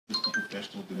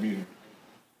professional demeanor.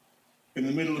 In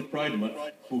the middle of Pride Month,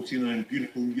 49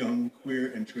 beautiful, young,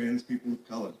 queer, and trans people of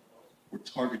color were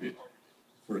targeted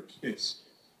for a kiss.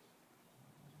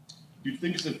 You'd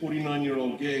think as a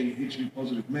 49-year-old gay,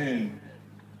 HIV-positive man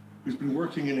who's been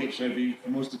working in HIV for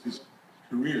most of his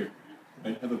career,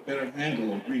 I'd have a better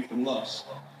handle on grief and loss,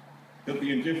 that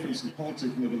the indifference and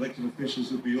politicking of elected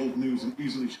officials would be old news and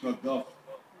easily shrugged off.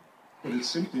 But it's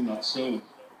simply not so.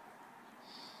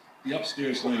 The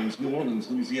upstairs lounge, New Orleans,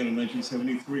 Louisiana,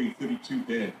 1973, 32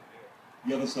 dead.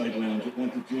 The other side lounge,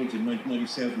 Atlanta, Georgia,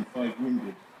 1997, 5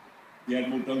 wounded. The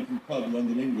Admiral Duncan Pub,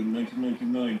 London, England,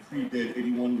 1999, 3 dead,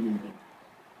 81 wounded.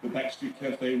 The Backstreet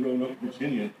Cafe, Roanoke,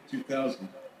 Virginia, 2000,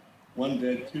 1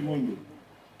 dead, 2 wounded.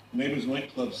 Neighbors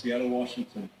Nightclub, Seattle,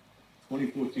 Washington,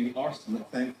 2014 arson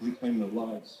that thankfully claimed their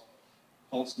lives.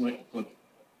 Pulse Nightclub,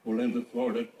 Orlando,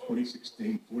 Florida,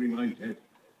 2016, 49 dead,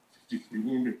 53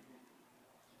 wounded.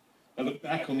 I look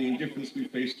back on the indifference we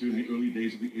faced during the early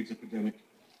days of the AIDS epidemic,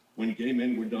 when gay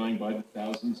men were dying by the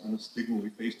thousands, and the stigma we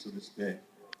face to this day.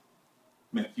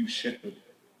 Matthew Shepard.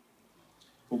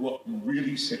 But what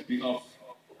really set me off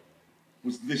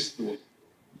was this thought,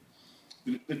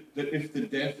 that if the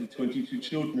death of 22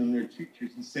 children and their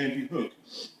teachers in Sandy Hook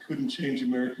couldn't change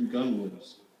American gun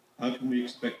laws, how can we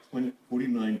expect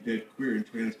 49 dead queer and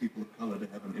trans people of color to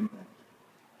have an impact?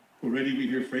 Already we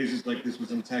hear phrases like this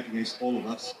was an attack against all of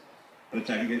us, an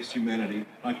attack against humanity.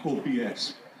 I call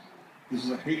BS. This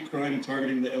is a hate crime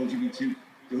targeting the LGBTQ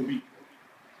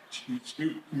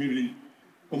community,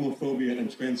 homophobia and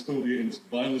transphobia in its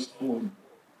vilest form.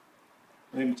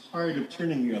 I am tired of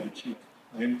turning the other cheek.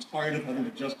 I am tired of having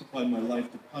to justify my life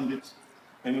to pundits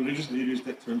and religious leaders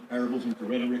that turn parables into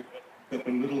rhetoric that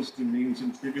belittles, demeans,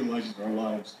 and trivializes our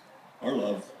lives, our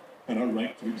love, and our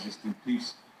right to exist in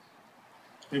peace.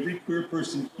 Every queer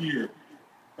person here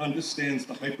understands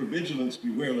the hypervigilance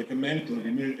we wear like a mantle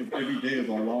every minute of every day of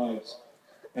our lives.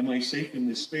 Am I safe in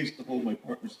this space to hold my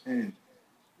partner's hand,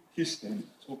 kiss them,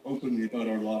 talk openly about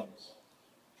our lives?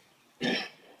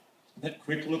 That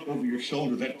quick look over your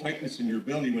shoulder, that tightness in your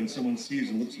belly when someone sees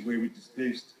and looks away with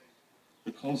distaste,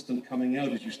 the constant coming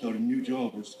out as you start a new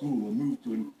job or school or move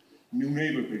to a new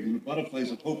neighborhood and the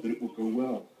butterflies of hope that it will go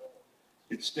well.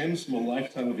 It stems from a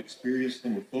lifetime of experienced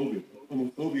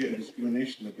homophobia and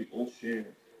discrimination that we all share.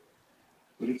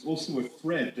 But it's also a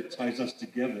thread that ties us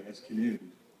together as community.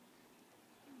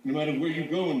 No matter where you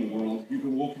go in the world, you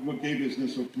can walk into a gay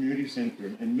business or community center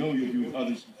and know you'll be with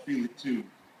others who feel it too.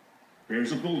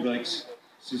 Bears or bull dykes,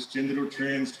 cisgendered or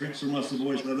trans, tricks or muscle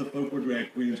boys, leather folk or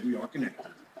drag queens, we are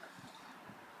connected.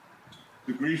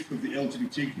 The grief of the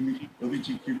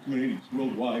LGBTQ communities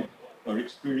worldwide are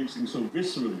experiencing so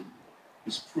viscerally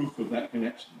is proof of that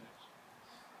connection.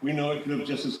 We know it could have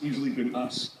just as easily been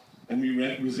us, and we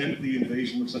resent the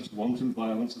invasion of such wanton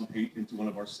violence and hate into one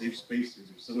of our safe spaces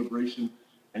of celebration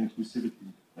and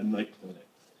inclusivity, a nightclub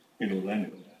in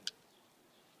Orlando.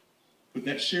 But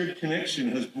that shared connection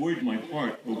has buoyed my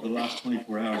heart over the last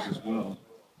 24 hours as well.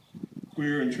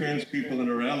 Queer and trans people and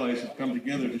our allies have come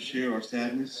together to share our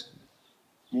sadness,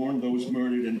 mourn those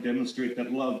murdered, and demonstrate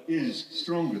that love is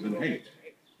stronger than hate.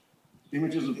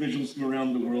 Images of vigils from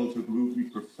around the world have moved me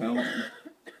profoundly.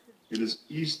 It has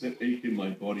eased that ache in my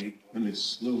body and is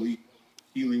slowly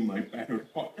healing my battered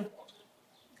heart.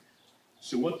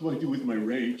 So what do I do with my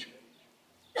rage?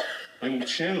 I will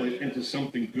channel it into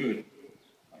something good.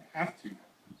 I have to.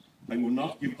 I will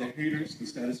not give the haters the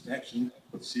satisfaction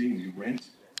of seeing me rent,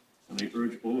 and I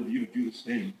urge all of you to do the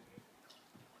same.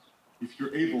 If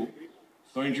you're able,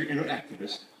 find your inner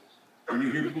activist. When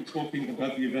you hear people talking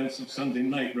about the events of Sunday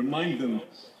night, remind them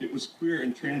it was queer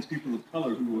and trans people of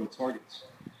color who were the targets.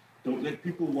 Don't let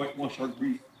people whitewash our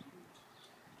grief.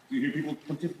 If you hear people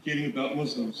pontificating about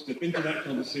Muslims, step into that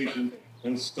conversation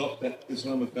and stop that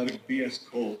Islamophobic BS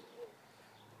cold.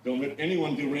 Don't let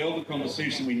anyone derail the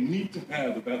conversation we need to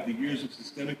have about the years of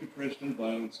systemic oppression and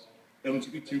violence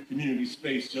LGBT communities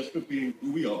face just for being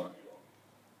who we are,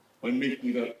 by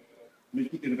making it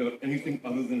about anything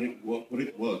other than what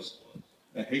it was,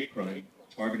 a hate crime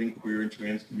targeting queer and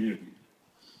trans community.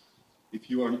 If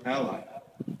you are an ally,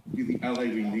 be the ally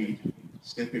we need.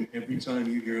 Step in every time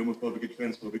you hear homophobic and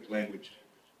transphobic language.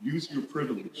 Use your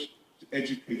privilege to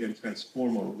educate and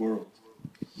transform our world.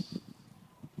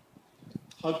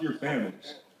 Hug your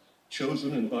families,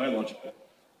 chosen and biological.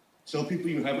 Tell people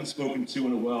you haven't spoken to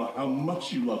in a while how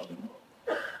much you love them.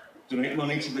 Donate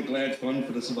money to the GLAD Fund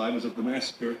for the survivors of the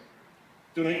massacre.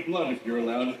 Donate blood if you're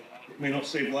allowed. It may not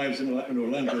save lives in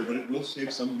Orlando, but it will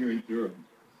save some here in Durham.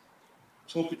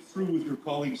 Talk it through with your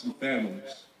colleagues and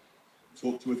families.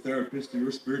 Talk to a therapist or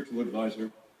your spiritual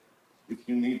advisor. If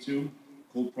you need to,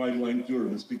 call Prideline Durham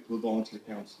and speak to a volunteer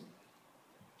counselor.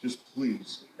 Just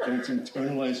please, don't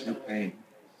internalize your pain.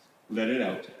 Let it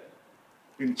out.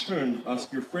 In turn,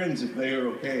 ask your friends if they are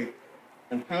okay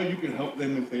and how you can help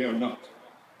them if they are not.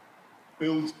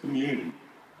 Build community.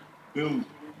 Build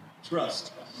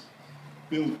trust.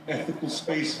 Build ethical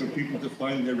space for people to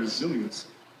find their resilience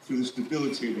through this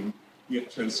debilitating yet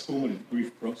transformative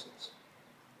grief process.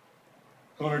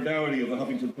 Connor Dougherty of the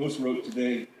Huffington Post wrote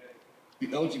today, the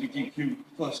LGBTQ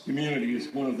plus community is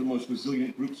one of the most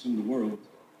resilient groups in the world.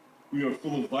 We are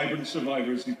full of vibrant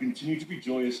survivors who continue to be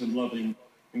joyous and loving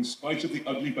in spite of the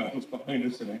ugly battles behind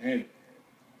us and ahead.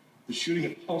 The shooting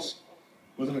at Tulsa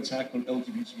was an attack on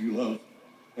LGBTQ love,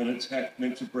 an attack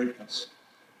meant to break us.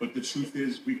 But the truth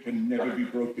is, we can never be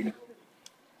broken.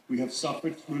 We have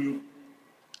suffered through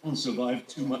and survived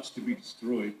too much to be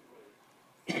destroyed.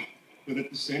 But at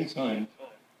the same time,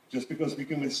 just because we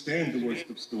can withstand the worst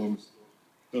of storms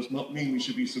does not mean we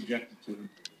should be subjected to them.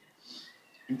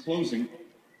 In closing,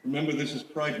 remember this is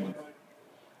Pride Month.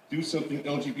 Do something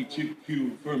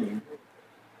LGBTQ affirming.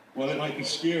 While it might be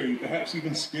scary, perhaps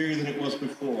even scarier than it was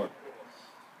before,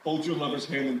 hold your lover's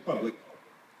hand in public.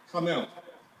 Come out.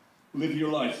 Live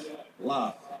your life.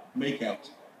 Laugh. Make out.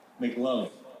 Make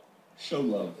love. Show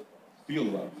love. Feel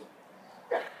love.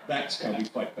 That's how we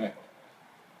fight back.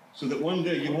 So that one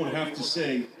day you won't have to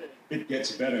say, it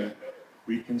gets better.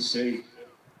 We can say,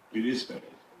 it is better.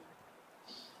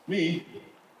 Me,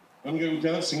 I'm going to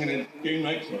go dancing in a gay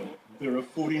nightclub. There are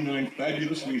 49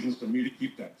 fabulous reasons for me to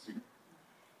keep dancing.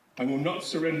 I will not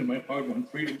surrender my hard-won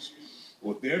freedoms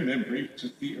or their memory to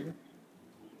fear.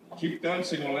 Keep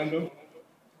dancing, Orlando.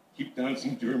 Keep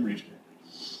dancing, Durham region.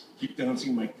 Keep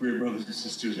dancing, my queer brothers and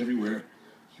sisters everywhere.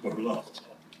 You are loved.